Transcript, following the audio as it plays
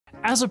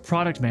As a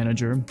product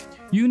manager,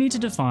 you need to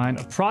define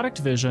a product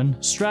vision,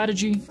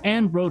 strategy,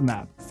 and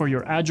roadmap for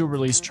your Agile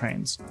release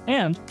trains,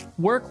 and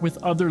work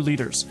with other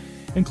leaders,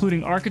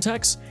 including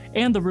architects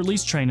and the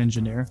release train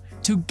engineer,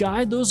 to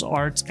guide those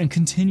arts and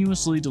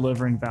continuously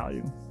delivering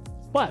value.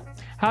 But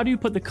how do you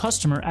put the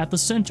customer at the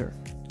center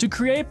to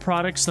create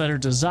products that are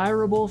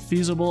desirable,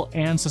 feasible,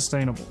 and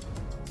sustainable?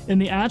 In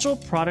the Agile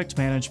Product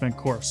Management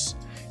course,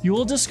 you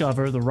will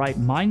discover the right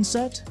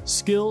mindset,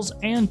 skills,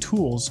 and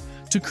tools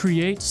to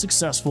create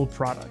successful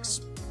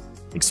products.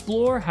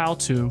 Explore how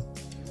to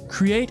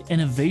create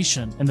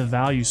innovation in the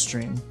value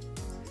stream,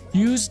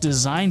 use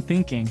design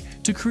thinking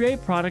to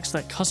create products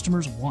that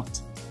customers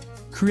want,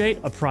 create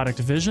a product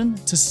vision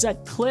to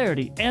set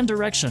clarity and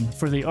direction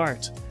for the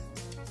art,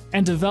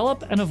 and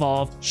develop and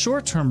evolve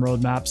short-term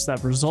roadmaps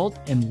that result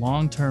in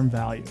long-term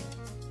value.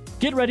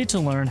 Get ready to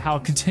learn how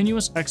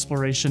continuous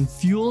exploration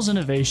fuels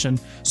innovation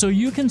so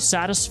you can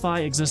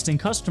satisfy existing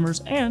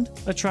customers and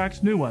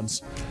attract new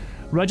ones.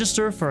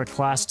 Register for a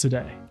class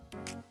today.